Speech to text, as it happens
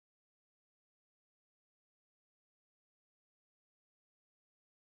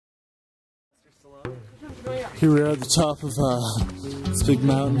Here we are at the top of this big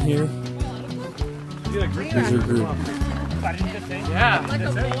mountain here. Here's our group. Yeah. Like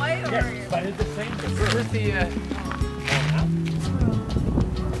a boy or?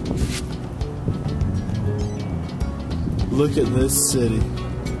 Look at this city.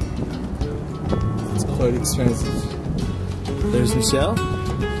 It's quite expensive. There's Michelle.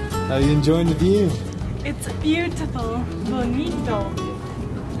 How are you enjoying the view? It's beautiful. Bonito.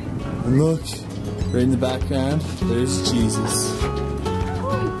 And look, right in the background, there's Jesus.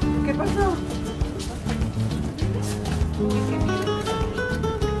 ¿Qué pasó?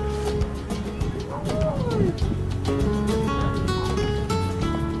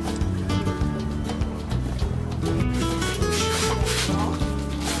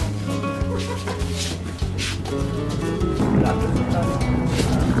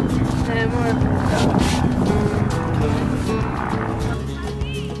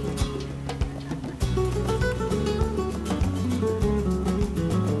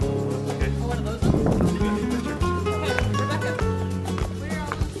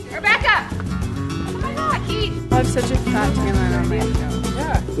 I have such a fat tan line on my nose.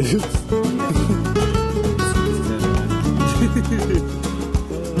 Yeah.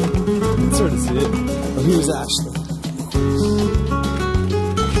 Sort of see it. Oh, here's Ashley.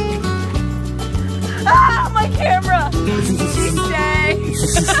 Ah, my camera! She's dead.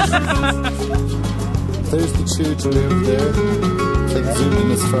 There's the church way over there. It's like zooming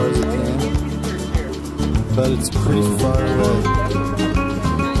as far as it can. But it's pretty far away.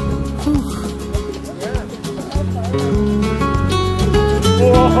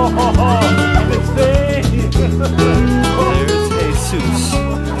 There's Jesus.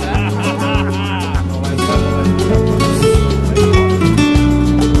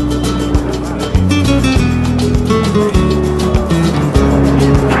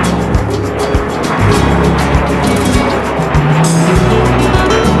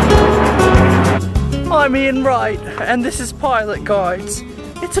 I'm Ian Wright, and this is Pilot Guides.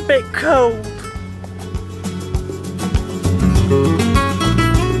 It's a bit cold.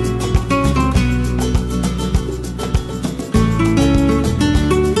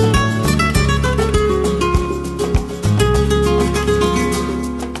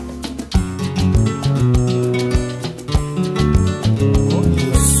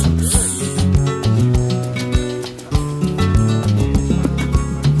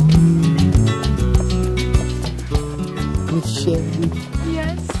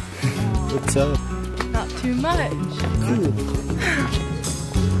 Yes. What's up? Not too much. Cool.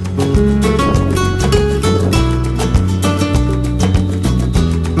 A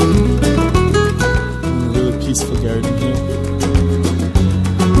really peaceful garden here.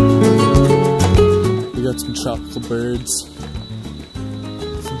 We got some tropical birds,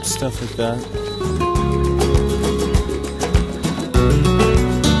 some stuff like that.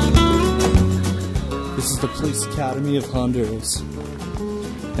 This is the Police Academy of Honduras.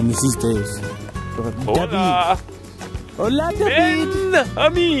 And this is Dave. Hola. Hola, David!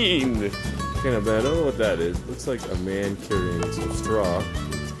 Amin. Kind of bad. I don't know what that is. Looks like a man carrying some straw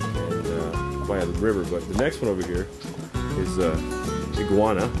and by the river. But the next one over here is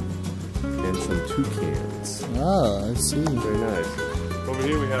iguana and some toucans. Ah, I see. Very nice. Over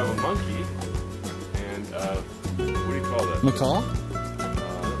here we have a monkey and what do you call that? Macaw?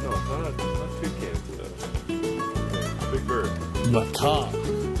 No, it's not toucan. It's a big bird. Macaw.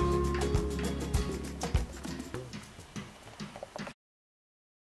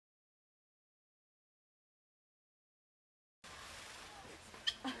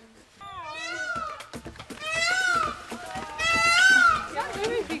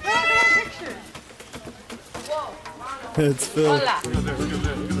 It's Phil. Look at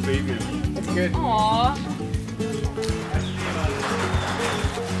the baby. It's good. Aww.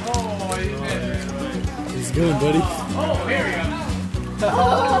 He's going, buddy. Oh, here we go.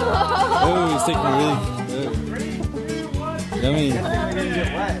 Oh, he's taking really good. Yummy.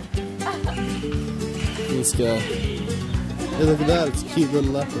 This guy. Hey, look at that. It's a cute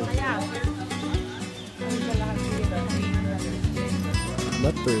little leopard.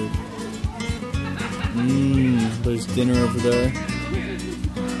 Leopard. There's dinner over there.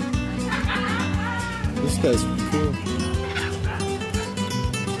 This guy's cool.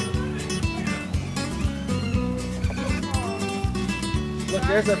 Look,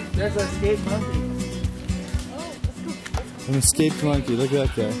 there's a escaped monkey. An escaped monkey. Look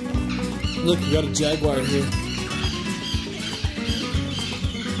at that guy. Look, we got a jaguar here.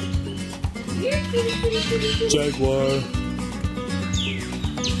 Jaguar.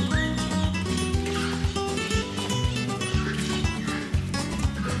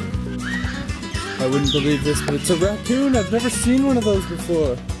 I wouldn't believe this, but it's a raccoon. I've never seen one of those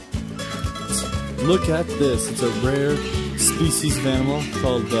before. Look at this. It's a rare species of animal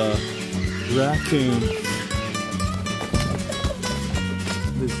called raccoon.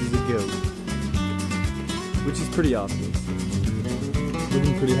 This is a goat, which is pretty obvious.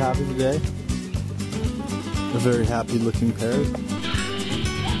 Looking pretty happy today. A very happy looking parrot.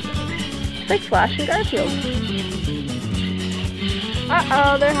 Like Flash and Garfield.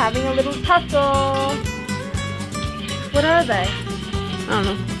 Uh-oh, they're having a little tussle. What are they? I don't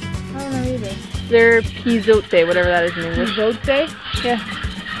know. I don't know either. They're pizote, whatever that is in English. Pizote? Yeah.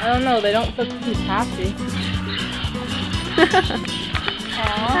 I don't know, they don't look too happy.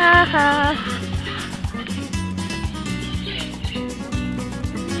 Haha.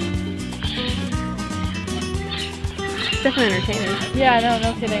 It's definitely entertaining. Yeah, I know,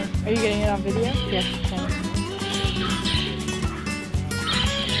 no kidding. Are you getting it on video? Yes. Okay.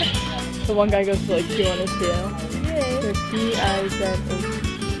 The one guy goes to like Q on his piano. Yay. P-I-Z-O.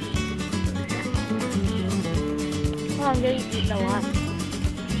 Oh, I'm getting eaten a lot.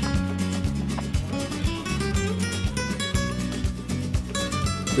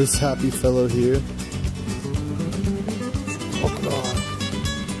 This happy fellow here. Oh God.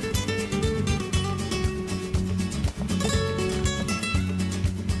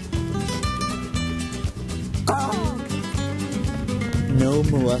 No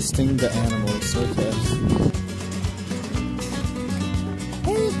molesting the animals, okay.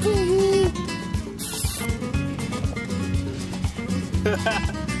 Hey, piggy!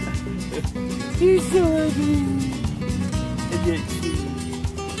 You're so ugly!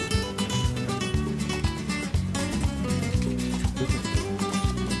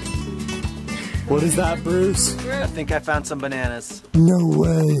 What is that, Bruce? I think I found some bananas. No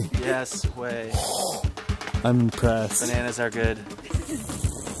way! Yes, way. I'm impressed. Bananas are good.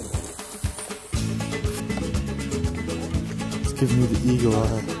 It's giving me the eagle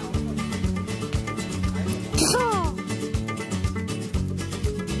eye.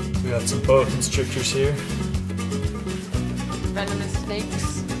 We got some boa constrictors here. Venomous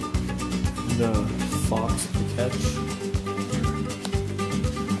snakes. The fox to catch.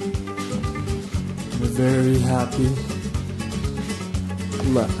 A very happy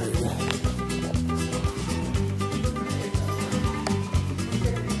leopard.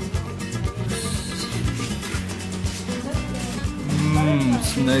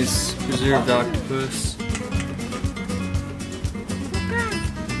 Some nice preserved octopus.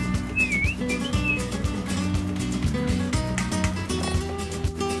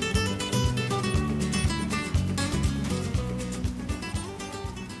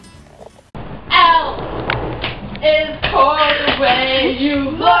 Is for the way you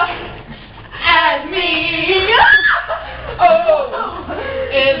look at me. O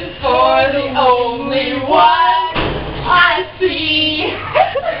is for the only one I see.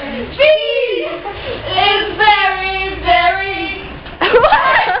 V is very, very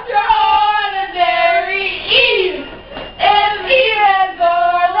extraordinary. E is even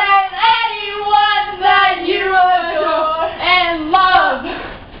more than anyone that you adore. And love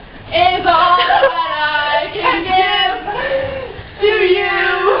is all that I can give to you.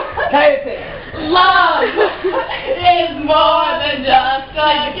 Love is more than just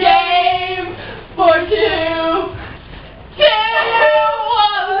a game for two.